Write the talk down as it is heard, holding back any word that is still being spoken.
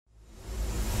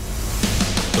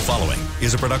following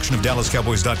is a production of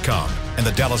DallasCowboys.com and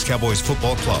the Dallas Cowboys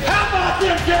Football Club. How about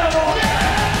them Cowboys?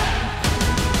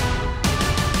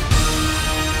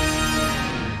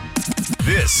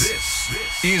 This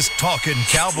is Talkin'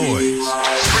 Cowboys.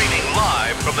 Streaming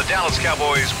live from the Dallas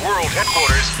Cowboys World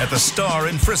Headquarters at the Star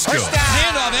in Frisco. First down,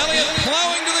 handoff, Elliott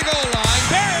plowing to the goal line.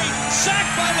 Buried,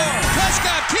 sacked by Lawrence.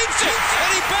 Prescott keeps it,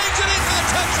 and he bangs it in for the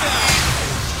touchdown.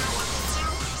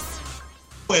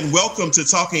 And welcome to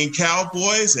Talking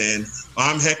Cowboys, and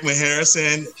I'm Heckman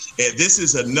Harrison, and this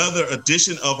is another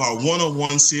edition of our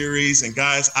one-on-one series. And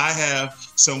guys, I have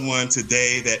someone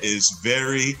today that is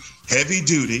very heavy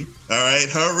duty. All right,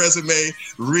 her resume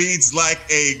reads like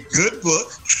a good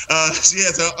book. She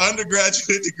has an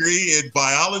undergraduate degree in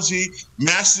biology,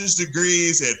 master's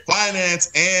degrees in finance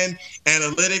and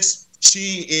analytics.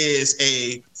 She is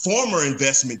a former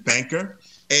investment banker.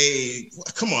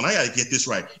 Come on, I got to get this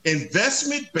right.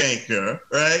 Investment banker,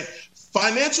 right?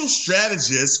 Financial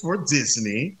strategist for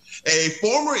Disney, a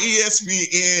former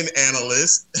ESPN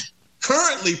analyst,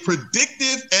 currently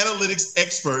predictive analytics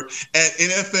expert at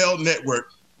NFL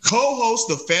Network, co-host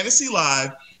of Fantasy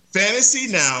Live, Fantasy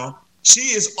Now. She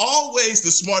is always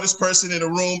the smartest person in the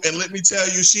room, and let me tell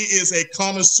you, she is a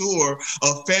connoisseur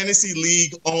of fantasy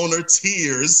league owner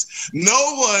tears.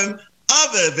 No one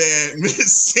other than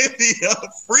Miss Cynthia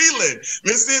Frelund.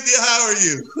 Miss Cynthia, how are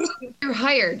you? You're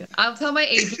hired. I'll tell my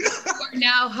agent you are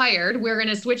now hired. We're going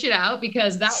to switch it out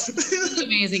because that was an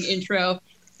amazing intro.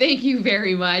 Thank you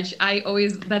very much.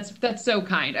 That's so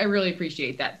kind. I really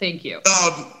appreciate that. Thank you.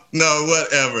 No,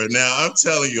 whatever. Now, I'm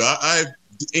telling you, I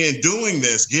in doing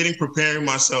this, preparing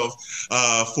myself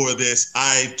for this,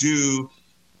 I do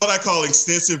what I call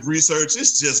extensive research.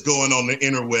 It's just going on the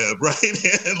interweb,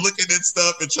 right? And looking at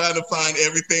stuff and trying to find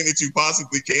everything that you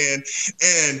possibly can.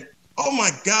 And oh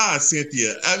my God,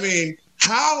 Cynthia, I mean,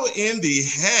 how in the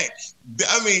heck?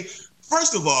 I mean,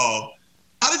 first of all,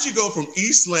 how did you go from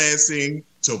East Lansing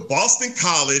to Boston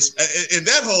College and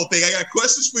that whole thing? I got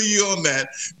questions for you on that.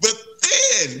 But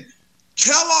then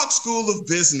Kellogg School of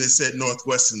Business at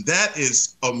Northwestern, that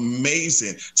is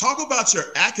amazing. Talk about your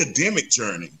academic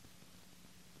journey.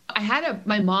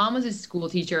 My mom was a school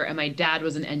teacher and my dad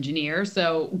was an engineer.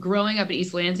 So growing up at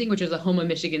East Lansing, which is a home of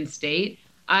Michigan State,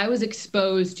 I was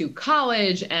exposed to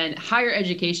college and higher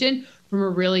education from a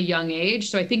really young age.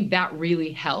 So I think that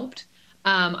really helped.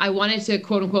 I wanted to,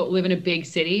 quote unquote, live in a big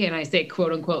city. And I say,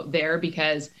 quote unquote, there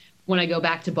because when I go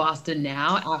back to Boston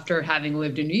now, after having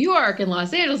lived in New York and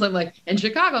Los Angeles, and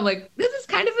Chicago, I'm like, this is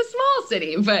kind of a small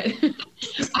city. But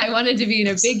I wanted to be in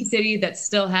a big city that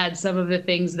still had some of the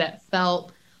things that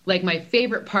felt like my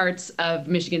favorite parts of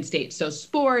Michigan State. So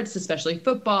sports, especially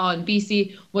football, and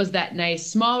BC was that nice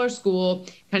smaller school,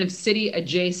 kind of city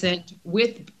adjacent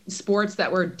with sports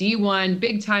that were D1,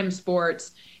 big time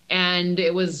sports. And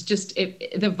it was just,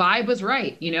 the vibe was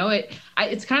right. You know,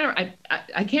 it's kind of,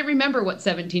 I can't remember what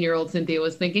 17-year-old Cynthia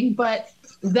was thinking, but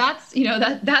that's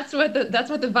what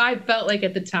the vibe felt like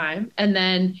at the time. And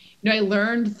then, I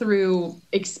learned through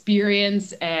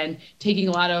experience and taking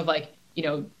a lot of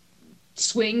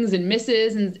swings and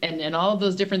misses and all of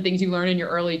those different things you learn in your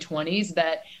early 20s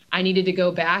that I needed to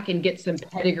go back and get some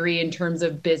pedigree in terms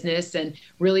of business and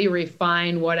really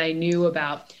refine what I knew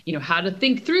about, how to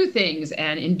think through things.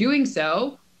 And in doing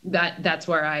so, that's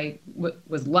where I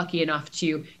was lucky enough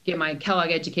to get my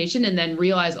Kellogg education and then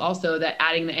realize also that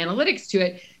adding the analytics to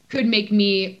it could make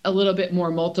me a little bit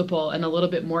more multiple and a little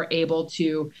bit more able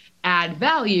to add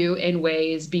value in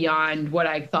ways beyond what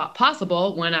I thought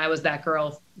possible when I was that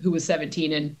girl who was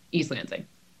 17 in East Lansing.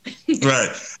 Right.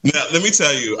 Now, let me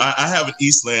tell you, I have an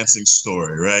East Lansing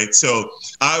story, right? So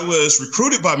I was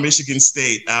recruited by Michigan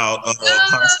State out of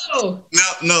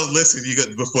No, listen,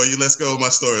 before you let's go with my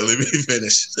story, let me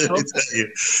finish. Let me tell you.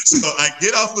 So I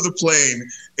get off of the plane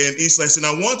in East Lansing.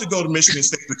 I wanted to go to Michigan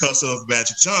State because of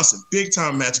Magic Johnson, big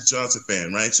time Magic Johnson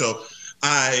fan, right? So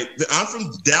I'm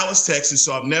from Dallas, Texas,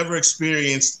 so I've never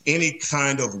experienced any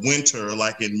kind of winter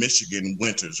like in Michigan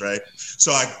winters, right?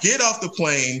 So I get off the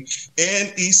plane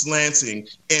in East Lansing,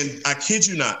 and I kid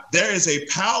you not, there is a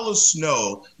pile of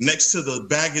snow next to the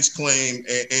baggage claim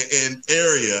and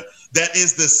area that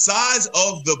is the size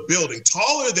of the building,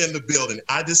 taller than the building.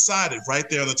 I decided right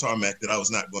there on the tarmac that I was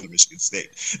not going to Michigan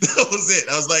State. That was it.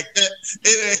 I was like, it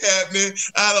ain't happening.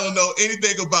 I don't know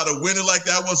anything about a winter like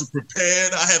that. I wasn't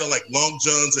prepared. I had long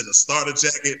johns and a starter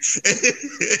jacket.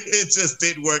 It just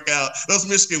didn't work out. Those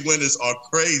Michigan winters are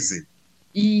crazy.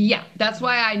 Yeah, that's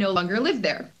why I no longer live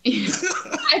there.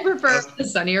 I prefer the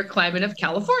sunnier climate of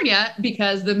California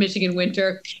because the Michigan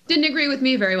winter didn't agree with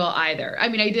me very well either. I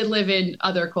mean, I did live in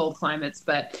other cold climates,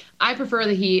 but I prefer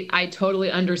the heat. I totally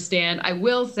understand. I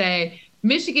will say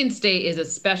Michigan State is a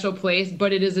special place,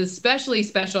 but it is especially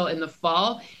special in the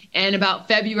fall. And about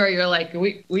February, you're like,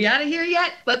 we out of here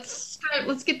yet? Let's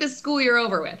get this school year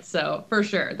over with. So for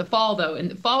sure, the fall though, in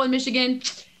the fall in Michigan,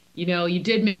 you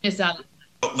did miss out.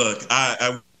 Look,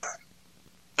 I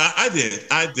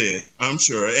did. I'm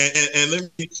sure. And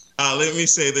let me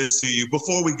say this to you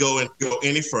before we go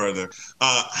any further.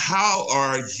 How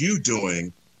are you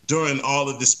doing during all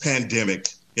of this pandemic?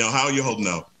 How are you holding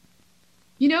up?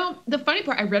 The funny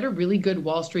part, I read a really good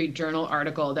Wall Street Journal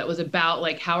article that was about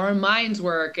like how our minds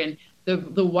work and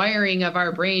the wiring of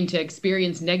our brain to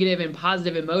experience negative and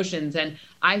positive emotions. And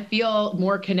I feel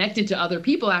more connected to other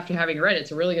people after having read it.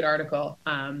 It's a really good article.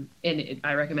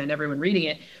 I recommend everyone reading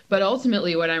it. But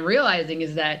ultimately, what I'm realizing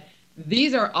is that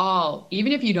these are all,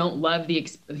 even if you don't love the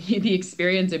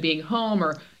experience of being home,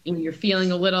 or you're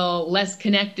feeling a little less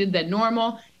connected than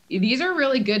normal, these are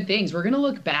really good things. We're going to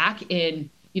look back in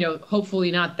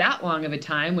hopefully not that long of a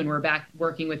time when we're back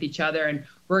working with each other, and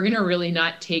we're going to really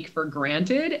not take for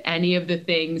granted any of the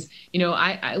things.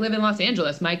 I live in Los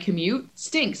Angeles. My commute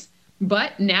stinks,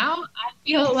 but now I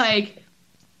feel like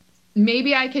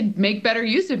maybe I could make better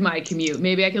use of my commute.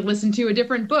 Maybe I could listen to a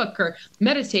different book or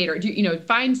meditate or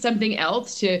find something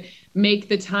else to make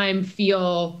the time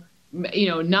feel,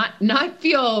 not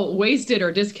feel wasted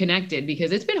or disconnected,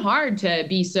 because it's been hard to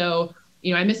be so.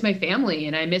 I miss my family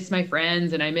and I miss my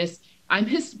friends and I miss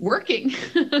working.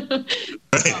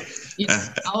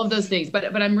 All of those things.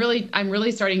 But I'm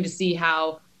really starting to see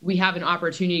how we have an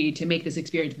opportunity to make this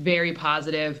experience very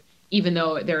positive, even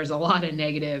though there's a lot of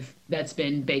negative that's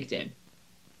been baked in.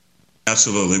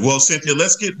 Absolutely. Well, Cynthia,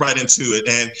 let's get right into it.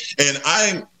 And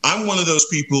I'm one of those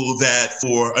people that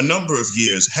for a number of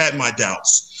years had my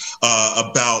doubts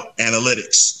about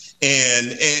analytics.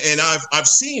 And I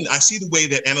see the way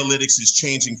that analytics is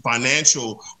changing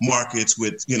financial markets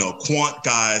with, quant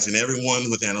guys and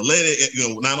everyone with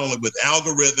analytics, not only with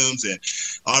algorithms and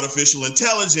artificial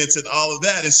intelligence and all of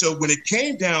that. And so when it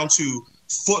came down to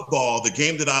football, the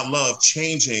game that I love,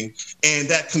 changing, and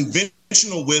that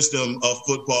conventional wisdom of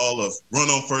football of run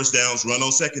on first downs, run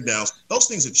on second downs, those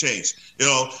things have changed.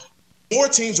 More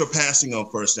teams are passing on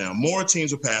first down. More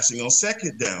teams are passing on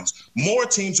second downs. More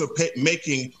teams are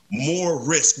making more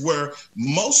risk, where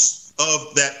most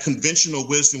of that conventional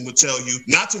wisdom would tell you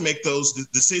not to make those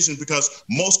decisions because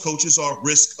most coaches are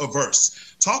risk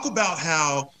averse. Talk about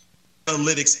how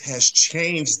analytics has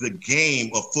changed the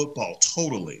game of football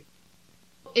totally.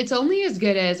 It's only as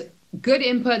good as good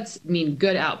inputs mean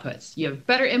good outputs. You have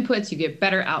better inputs, you get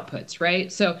better outputs, right?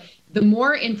 So the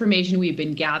more information we've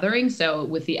been gathering, so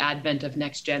with the advent of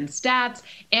next gen stats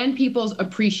and people's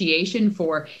appreciation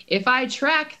for, if I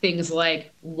track things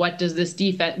like what has this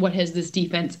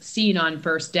defense seen on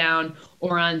first down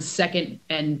or on 2nd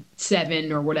and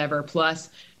 7 or whatever plus,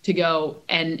 to go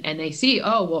and they see,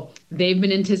 oh, well, they've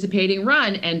been anticipating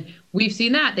run and we've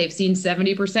seen that. They've seen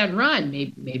 70% run.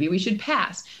 Maybe we should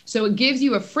pass. So it gives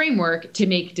you a framework to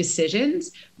make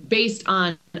decisions based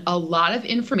on a lot of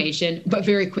information, but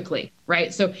very quickly,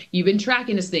 right? So you've been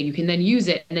tracking this thing. You can then use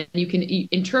it and then you can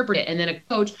interpret it. And then a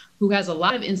coach who has a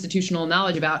lot of institutional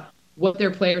knowledge about what their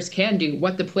players can do,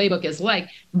 what the playbook is like,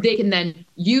 they can then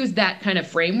use that kind of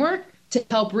framework to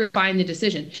help refine the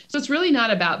decision. So it's really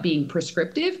not about being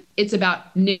prescriptive. It's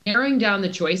about narrowing down the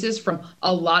choices from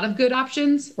a lot of good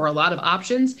options or a lot of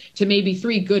options to maybe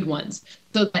 3 good ones,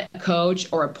 so that a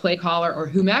coach or a play caller or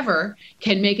whomever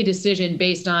can make a decision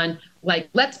based on, like,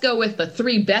 let's go with the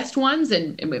 3 best ones,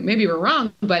 and maybe we're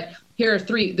wrong, but here are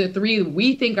the three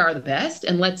we think are the best,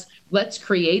 and let's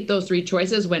create those 3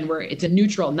 choices when it's a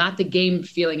neutral, not the game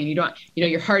feeling, and you don't,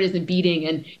 your heart isn't beating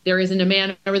and there isn't a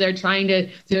man over there trying to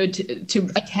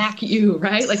attack you,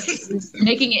 right? Like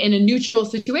making it in a neutral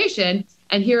situation.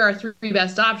 And here are 3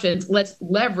 best options. Let's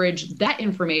leverage that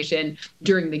information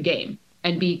during the game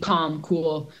and be calm,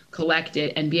 cool,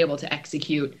 collected, and be able to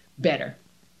execute better.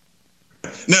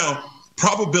 Now,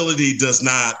 probability does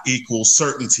not equal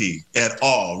certainty at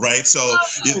all, right? So,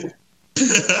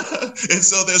 and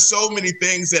so there's so many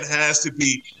things that has to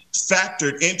be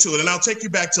factored into it. And I'll take you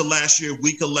back to last year,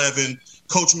 week 11,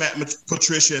 Coach Matt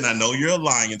Patricia, and I know you're a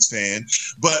Lions fan,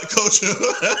 but Coach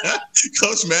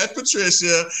Matt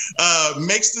Patricia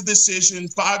makes the decision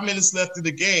 5 minutes left in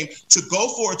the game to go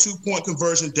for a 2-point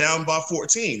conversion down by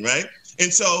 14, right?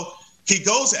 And so he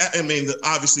goes,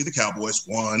 obviously the Cowboys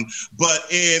won, but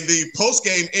in the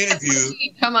post-game interview.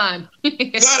 Come on. So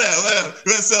in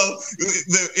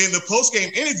the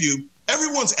post-game interview,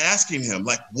 everyone's asking him,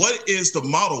 like, what is the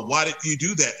model? Why did you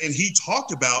do that? And he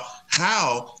talked about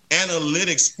how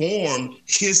analytics form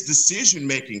his decision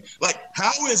making. Like,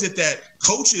 how is it that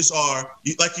coaches are,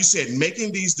 like you said,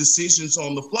 making these decisions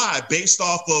on the fly based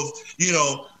off of,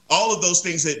 all of those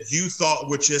things that you thought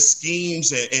were just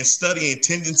schemes and studying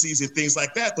tendencies and things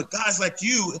like that. But guys like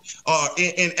you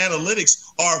in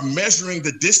analytics are measuring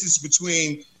the distance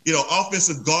between,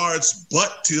 offensive guards'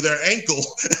 butt to their ankle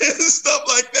and stuff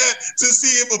like that to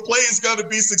see if a play is going to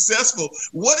be successful.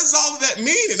 What does all of that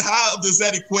mean, and how does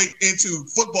that equate into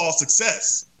football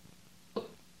success?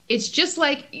 It's just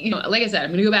like, like I said, I'm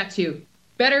going to go back to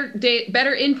better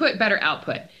input, better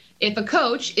output. If a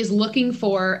coach is looking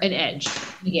for an edge in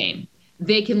the game,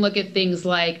 they can look at things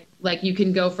like you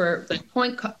can go for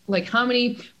how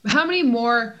many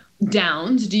more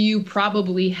downs do you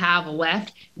probably have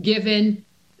left given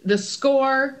the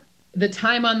score, the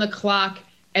time on the clock,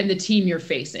 and the team you're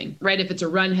facing, right? If it's a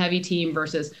run-heavy team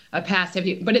versus a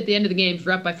pass-heavy, but at the end of the game, if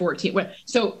you're up by 14.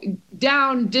 So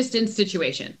down, distance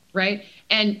situation, right?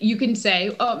 And you can say,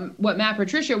 what Matt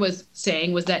Patricia was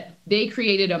saying was that they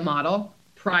created a model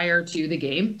prior to the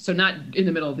game, so not in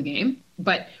the middle of the game,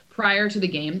 but prior to the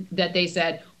game, that they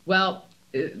said, well,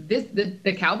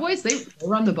 the Cowboys, they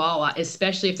run the ball a lot,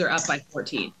 especially if they're up by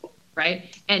 14,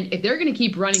 right? And if they're going to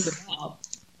keep running the ball,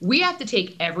 we have to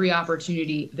take every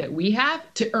opportunity that we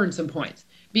have to earn some points,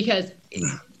 because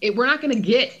we're not going to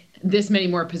get this many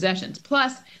more possessions.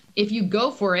 Plus, if you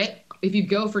go for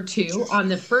two on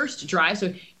the first drive,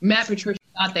 so Matt Patricia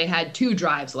thought they had 2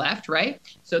 drives left, right?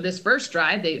 So this first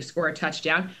drive, they score a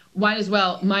touchdown. Might as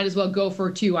well go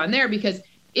for 2 on there, because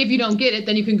if you don't get it,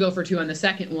 then you can go for 2 on the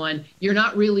second one. You're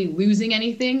not really losing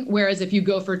anything. Whereas if you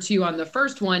go for 2 on the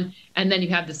first one and then you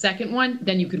have the second one,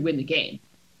 then you could win the game.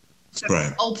 So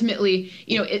right. Ultimately,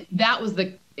 that was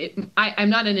I'm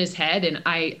not in his head, and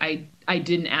I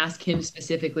didn't ask him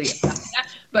specifically about that,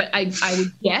 but I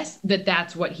would guess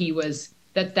that's what he was.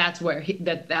 That's where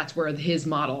his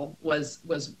model was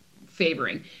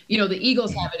favoring. The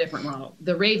Eagles have a different model.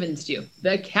 The Ravens do.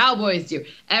 The Cowboys do.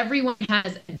 Everyone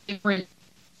has a different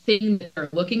thing that they're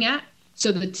looking at.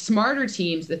 So the smarter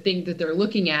teams, the thing that they're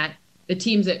looking at, the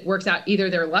teams that works out, either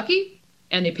they're lucky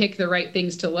and they pick the right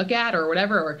things to look at or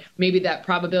whatever, or maybe that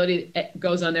probability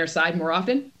goes on their side more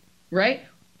often, right?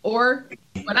 Or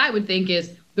what I would think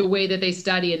is the way that they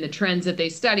study and the trends that they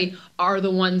study are the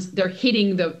ones they're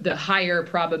hitting the higher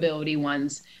probability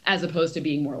ones as opposed to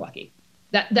being more lucky.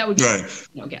 That would be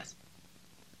right. Guess.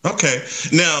 Okay.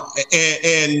 Now,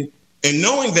 and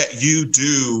knowing that you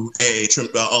do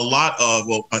a lot of,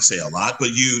 well, I say a lot,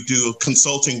 but you do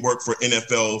consulting work for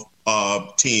NFL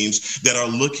teams that are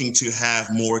looking to have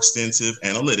more extensive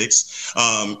analytics,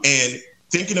 and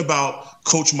thinking about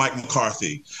Coach Mike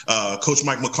McCarthy. Coach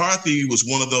Mike McCarthy was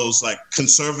one of those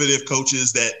conservative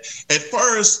coaches that at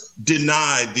first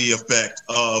denied the effect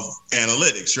of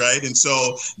analytics, right? And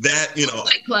so that,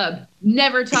 Fight Club.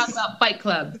 Never talk about Fight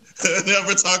Club.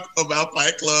 Never talk about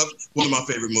Fight Club. One of my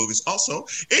favorite movies also.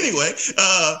 Anyway,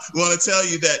 want to tell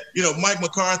you that, Mike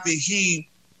McCarthy, he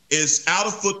is out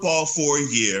of football for a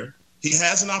year. He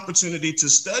has an opportunity to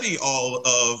study all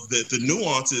of the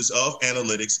nuances of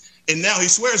analytics, and now he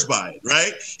swears by it,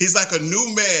 right? He's like a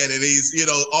new man, and he's,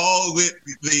 all with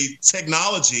the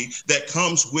technology that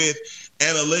comes with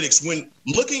analytics. When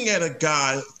looking at a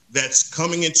guy that's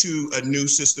coming into a new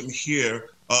system here,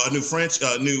 a new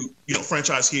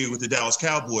franchise here with the Dallas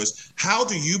Cowboys, how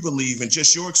do you believe, in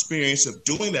just your experience of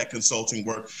doing that consulting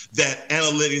work, that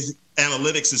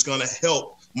analytics is going to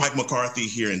help Mike McCarthy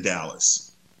here in Dallas?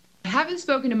 I haven't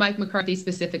spoken to Mike McCarthy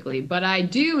specifically, but I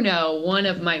do know one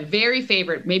of my very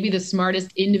favorite, maybe the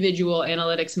smartest individual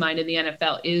analytics mind in the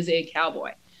NFL is a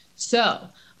Cowboy. So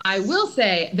I will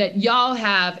say that y'all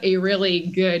have a really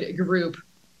good group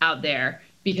out there,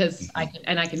 because I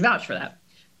can vouch for that.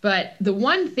 But the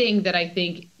one thing that I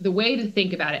think, the way to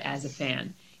think about it as a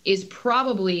fan is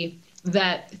probably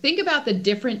that think about the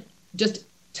different just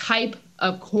type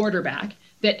of quarterback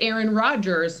that Aaron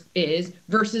Rodgers is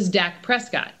versus Dak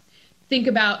Prescott. Think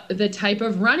about the type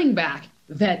of running back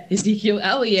that Ezekiel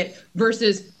Elliott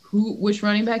versus which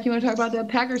running back you want to talk about, the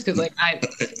Packers? Because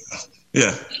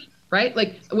yeah, right.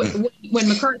 When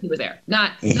McCarthy was there,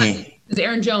 not because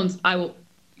Aaron Jones,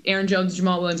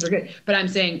 Jamal Williams are good, but I'm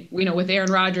saying with Aaron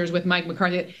Rodgers, with Mike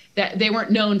McCarthy, that they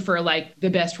weren't known for the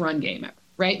best run game ever,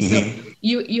 right? Mm-hmm. So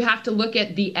you have to look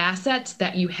at the assets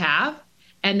that you have,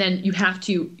 and then you have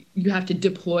to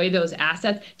deploy those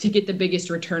assets to get the biggest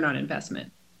return on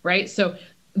investment. Right. So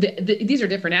these are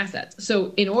different assets.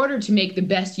 So in order to make the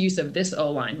best use of this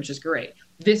O-line, which is great,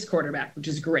 this quarterback, which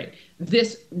is great,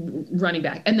 this running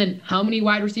back, and then how many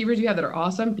wide receivers you have that are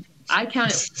awesome? I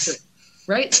count it,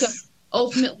 right? So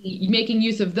ultimately, making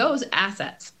use of those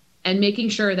assets and making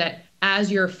sure that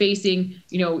as you're facing,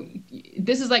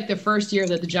 this is like the first year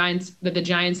that the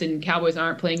Giants and Cowboys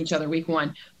aren't playing each other week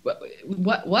 1.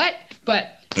 What?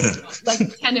 But like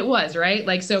pretend it was, right?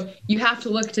 Like, so you have to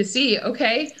look to see,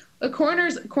 okay, the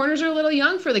corners are a little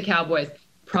young for the Cowboys.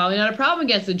 Probably not a problem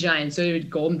against the Giants. So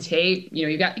Golden Tate,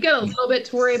 you got a little bit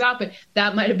to worry about, but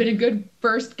that might have been a good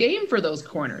first game for those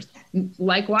corners.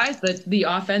 Likewise, the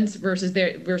offense versus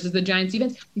the Giants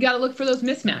defense, you got to look for those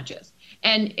mismatches.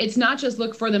 And it's not just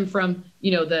look for them from,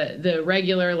 the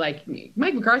regular, like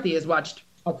Mike McCarthy has watched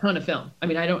a ton of film. I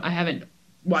mean, I haven't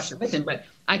watched it with him, but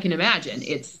I can imagine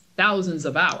it's thousands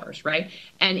of hours, right?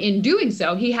 And in doing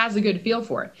so, he has a good feel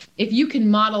for it. If you can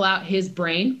model out his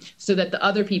brain so that the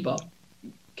other people,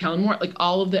 Kellen Moore, like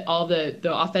all of the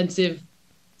offensive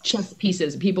chess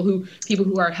pieces, people who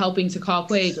are helping to call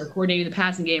plays or coordinating the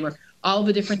passing game or all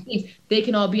the different things, they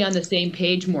can all be on the same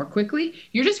page more quickly.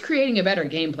 You're just creating a better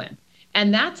game plan.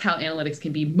 And that's how analytics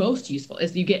can be most useful,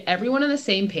 is you get everyone on the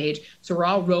same page, so we're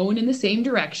all rowing in the same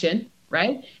direction,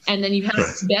 right? And then you have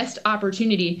the best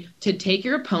opportunity to take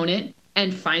your opponent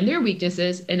and find their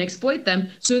weaknesses and exploit them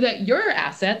so that your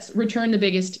assets return the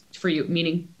biggest for you,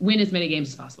 meaning win as many games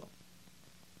as possible.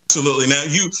 Absolutely. Now,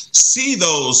 you see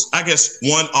those, I guess,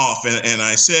 one off, and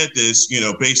I said this,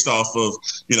 based off of,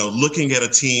 looking at a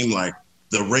team like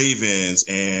the Ravens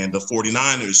and the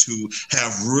 49ers who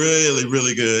have really,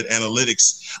 really good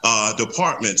analytics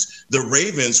departments. The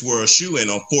Ravens were a shoo-in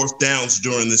on fourth downs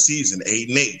during the season,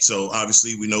 8-8. So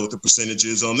obviously we know what the percentage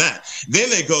is on that. Then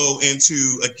they go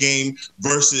into a game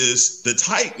versus the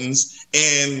Titans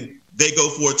and they go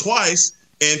for it twice.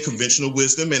 And conventional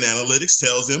wisdom and analytics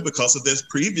tells them, because of their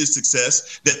previous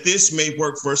success, that this may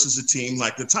work versus a team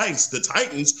like the Titans. The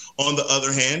Titans, on the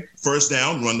other hand, first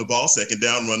down, run the ball, second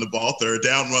down, run the ball, third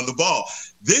down, run the ball.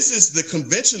 This is the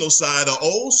conventional side of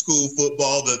old school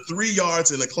football, the 3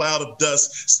 yards in a cloud of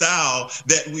dust style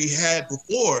that we had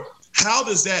before. How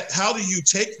do you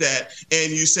take that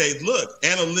and you say, look,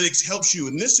 analytics helps you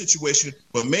in this situation,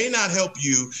 but may not help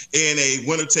you in a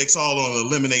winner takes all on an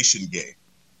elimination game?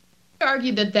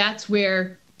 Argue that that's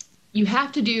where you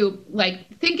have to do,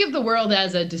 like, think of the world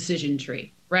as a decision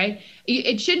tree, right?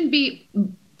 It shouldn't be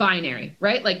binary,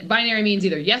 right? Like, binary means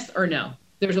either yes or no.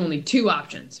 There's only 2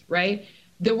 options, right?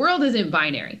 The world isn't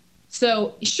binary.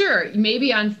 So sure, maybe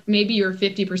you're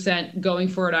 50% going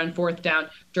for it on fourth down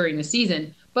during the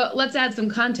season, but let's add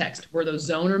some context. Were those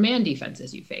zone or man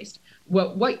defenses you faced?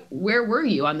 Where were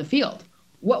you on the field?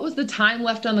 What was the time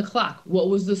left on the clock? What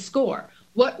was the score?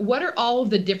 What are all of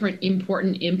the different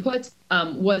important inputs?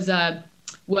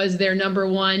 Was their number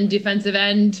one defensive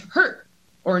end hurt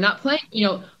or not playing?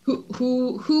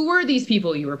 Who were these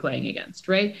people you were playing against,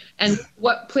 right? And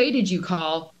what play did you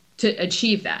call to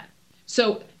achieve that?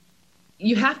 So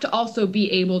you have to also be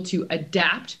able to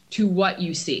adapt to what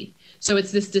you see. So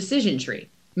it's this decision tree.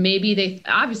 Maybe they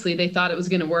thought it was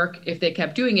going to work if they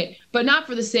kept doing it, but not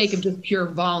for the sake of just pure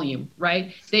volume,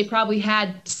 right? They probably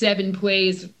had 7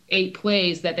 plays, 8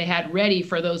 plays that they had ready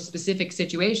for those specific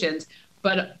situations.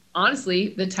 But honestly,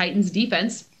 the Titans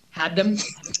defense had them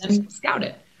scout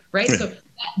it, right? Yeah. So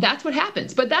that's what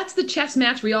happens. But that's the chess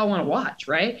match we all want to watch,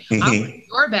 right? Mm-hmm. I want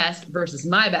your best versus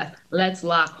my best. Let's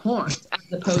lock horns, as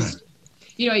opposed to,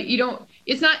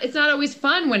 it's not always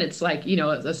fun when it's like,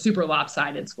 a super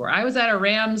lopsided score. I was at a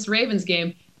Rams-Ravens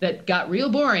game that got real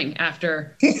boring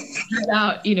after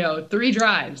about, 3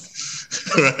 drives.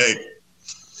 Right.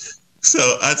 So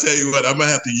I tell you what, I'm going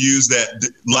to have to use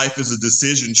that life is a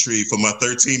decision tree for my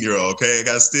 13-year-old, okay? I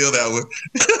got to steal that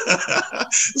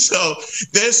one. So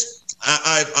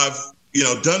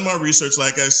I've done my research,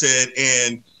 like I said,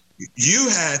 and you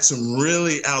had some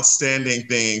really outstanding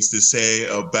things to say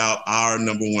about our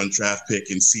number 1 draft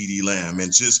pick in CeeDee Lamb,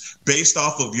 and just based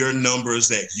off of your numbers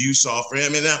that you saw for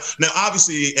him. And now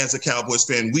obviously, as a Cowboys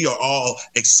fan, we are all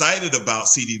excited about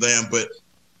CeeDee Lamb, but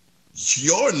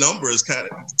your numbers kind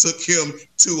of took him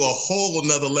to a whole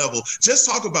nother level. Just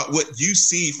talk about what you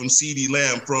see from CeeDee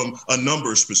Lamb from a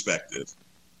numbers perspective.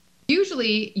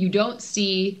 Usually, you don't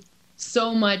see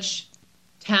so much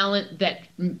talent that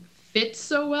fits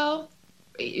so well.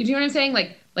 Do you know what I'm saying?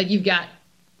 Like you've got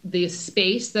the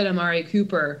space that Amari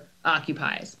Cooper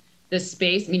occupies, the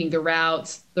space, meaning the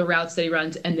routes that he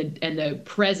runs, and the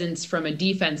presence from a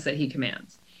defense that he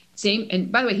commands. Same, and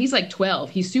by the way, he's like 12.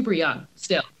 He's super young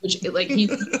still, which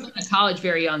he's in college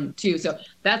very young too. So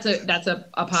that's a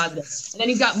positive. And then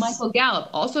you've got Michael Gallup,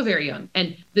 also very young,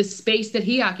 and the space that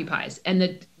he occupies, and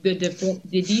the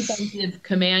defensive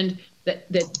command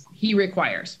that he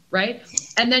requires, right?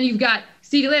 And then you've got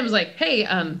CeeDee Lamb is like, hey,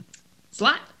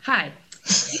 slot, hi,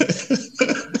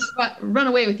 run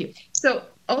away with you. So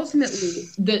ultimately,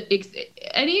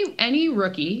 any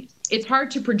rookie, it's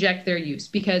hard to project their use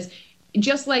because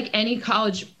just like any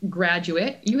college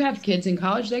graduate, you have kids in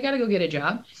college, they got to go get a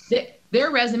job.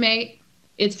 Their resume,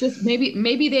 it's just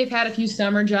maybe they've had a few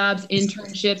summer jobs,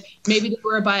 internships, maybe they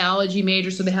were a biology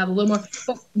major, so they have a little more,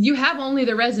 but you have only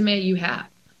the resume you have.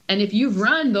 And if you've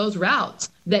run those routes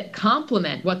that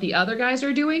complement what the other guys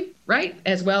are doing, right,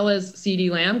 as well as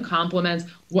CeeDee Lamb complements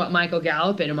what Michael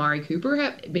Gallup and Amari Cooper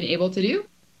have been able to do,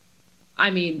 I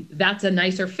mean, that's a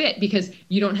nicer fit because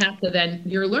you don't have to then,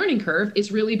 your learning curve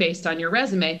is really based on your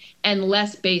resume and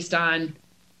less based on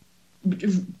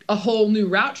a whole new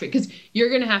route tree because you're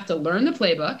going to have to learn the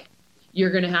playbook. You're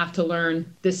going to have to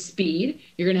learn the speed.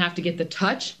 You're going to have to get the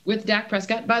touch with Dak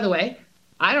Prescott. By the way,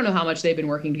 I don't know how much they've been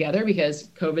working together because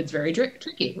COVID's very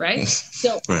tricky, right?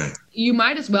 So you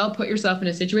might as well put yourself in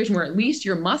a situation where at least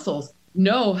your muscles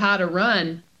know how to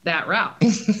run that route.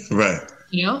 Right.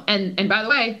 You know, and by the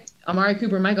way, Amari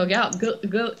Cooper, Michael Gallup,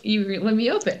 go, you let me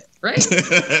open, right?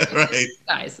 Right.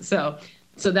 Guys, so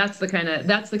that's the kind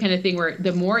of thing where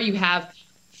the more you have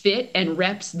fit and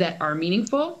reps that are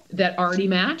meaningful, that already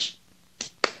match,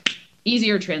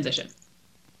 easier transition.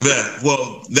 Yeah,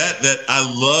 well, that I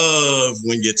love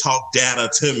when you talk data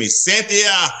to me, Cynthia.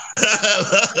 I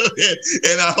love it.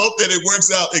 And I hope that it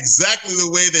works out exactly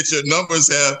the way that your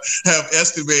numbers have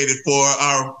estimated for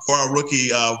our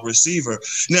rookie receiver.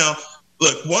 Now,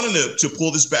 look, wanted to pull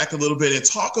this back a little bit and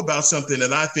talk about something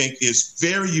that I think is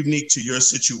very unique to your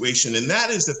situation, and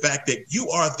that is the fact that you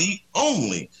are the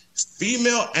only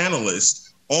female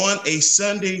analyst on a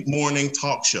Sunday morning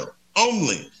talk show.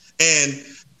 Only. And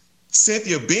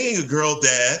Cynthia, being a girl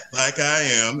dad like I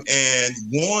am and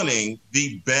wanting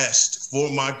the best for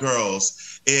my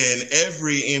girls in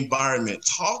every environment,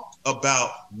 talk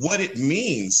about what it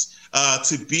means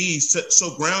to be so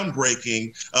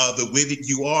groundbreaking the way that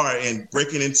you are and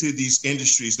breaking into these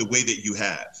industries the way that you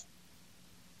have.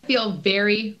 I feel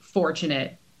very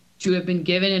fortunate to have been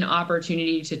given an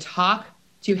opportunity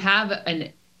to have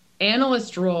an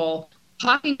analyst role,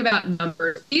 talking about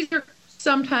numbers. These are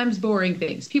sometimes boring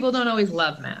things. People don't always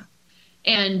love math.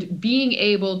 And being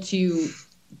able to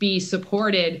be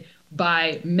supported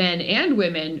by men and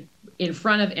women in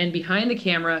front of and behind the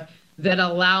camera that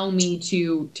allow me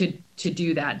to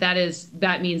do that.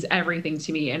 That means everything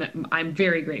to me. And I'm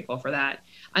very grateful for that.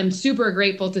 I'm super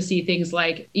grateful to see things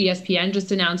like ESPN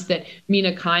just announced that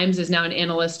Mina Kimes is now an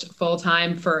analyst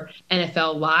full-time for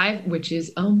NFL Live, which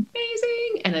is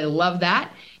amazing. And I love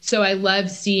that. So I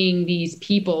love seeing these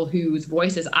people whose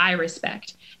voices I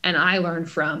respect and I learn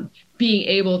from being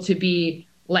able to be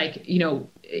like, you know,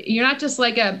 you're not just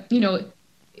like a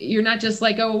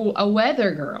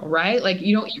weather girl, right? Like,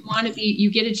 you want to be, you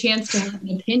get a chance to have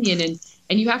an opinion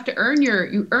and you have to earn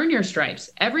your stripes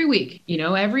every week, you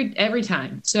know, every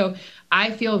time. So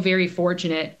I feel very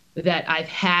fortunate that I've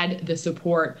had the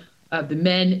support of the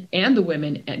men and the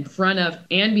women in front of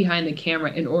and behind the camera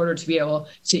in order to be able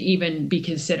to even be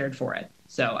considered for it.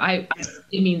 So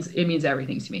it means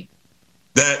everything to me.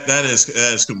 That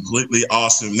is completely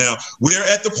awesome. Now, we're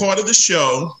at the part of the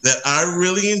show that I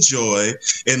really enjoy,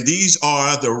 and these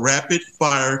are the rapid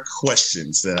fire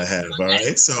questions that I have. All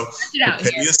right. So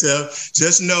prepare yourself.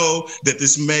 Just know that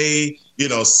this may,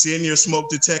 send your smoke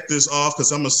detectors off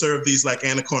because I'm going to serve these like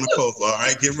Anna Kournikova. All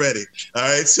right. Get ready. All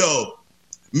right. So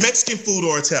Mexican food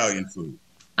or Italian food?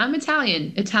 I'm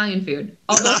Italian food.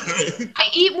 Although I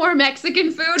eat more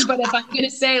Mexican food, but if I'm going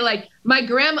to say like my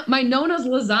Nona's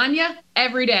lasagna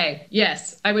every day,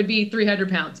 yes, I would be 300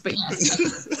 pounds, but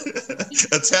yes.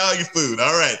 Italian food.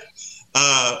 All right.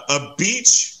 A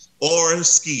beach or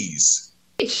skis?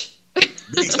 Beach.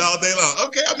 Beach all day long.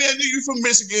 Okay. I mean, I knew you from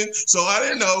Michigan, so I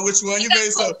didn't know which one you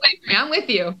made. So I'm with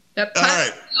you. All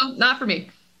right. No, not for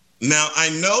me. Now, I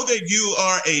know that you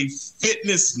are a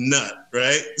fitness nut,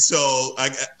 right? So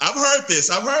I've heard this.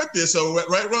 So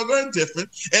right, wrong, or indifferent.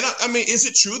 And I mean, is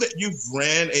it true that you've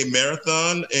ran a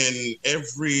marathon in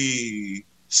every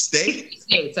state?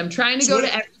 States. I'm trying to go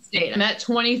to every state. I'm at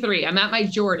 23. I'm at my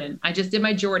Jordan. I just did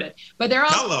my Jordan. But they're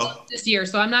all this year,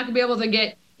 so I'm not going to be able to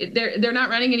get – they're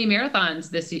not running any marathons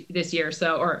this year,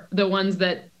 so or the ones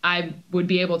that I would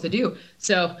be able to do.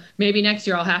 So maybe next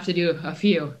year I'll have to do a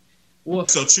few.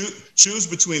 Woof. So choose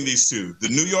between these two, the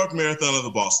New York Marathon or the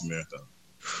Boston Marathon.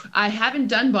 I haven't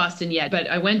done Boston yet, but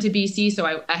I went to BC,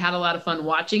 so I had a lot of fun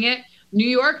watching it. New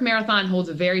York Marathon holds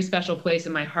a very special place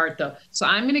in my heart, though. So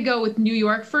I'm going to go with New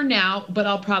York for now, but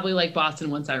I'll probably like Boston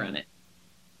once I run it.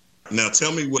 Now,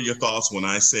 tell me what your thoughts when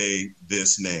I say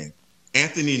this name.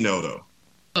 Anthony Noto.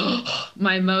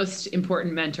 My most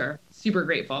important mentor. Super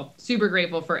grateful. Super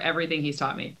grateful for everything he's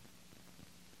taught me.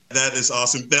 That is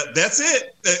awesome. That's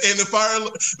it. And the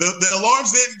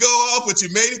alarms didn't go off, but you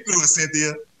made it through it,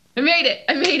 Cynthia. I made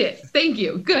it. Thank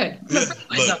you. Good.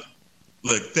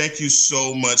 Look, thank you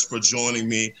so much for joining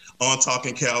me on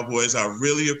Talking Cowboys. I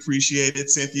really appreciate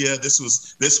it, Cynthia. This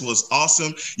was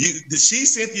awesome.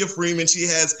 She's Cynthia Freeman. She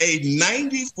has a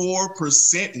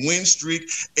 94% win streak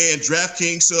in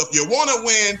DraftKings. So if you want to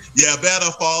win, you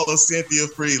better follow Cynthia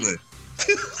Freeland.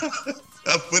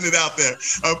 I'll put it out there.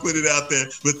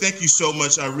 But thank you so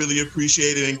much. I really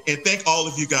appreciate it. And thank all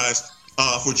of you guys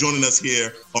for joining us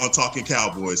here on Talking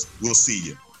Cowboys. We'll see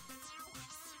you.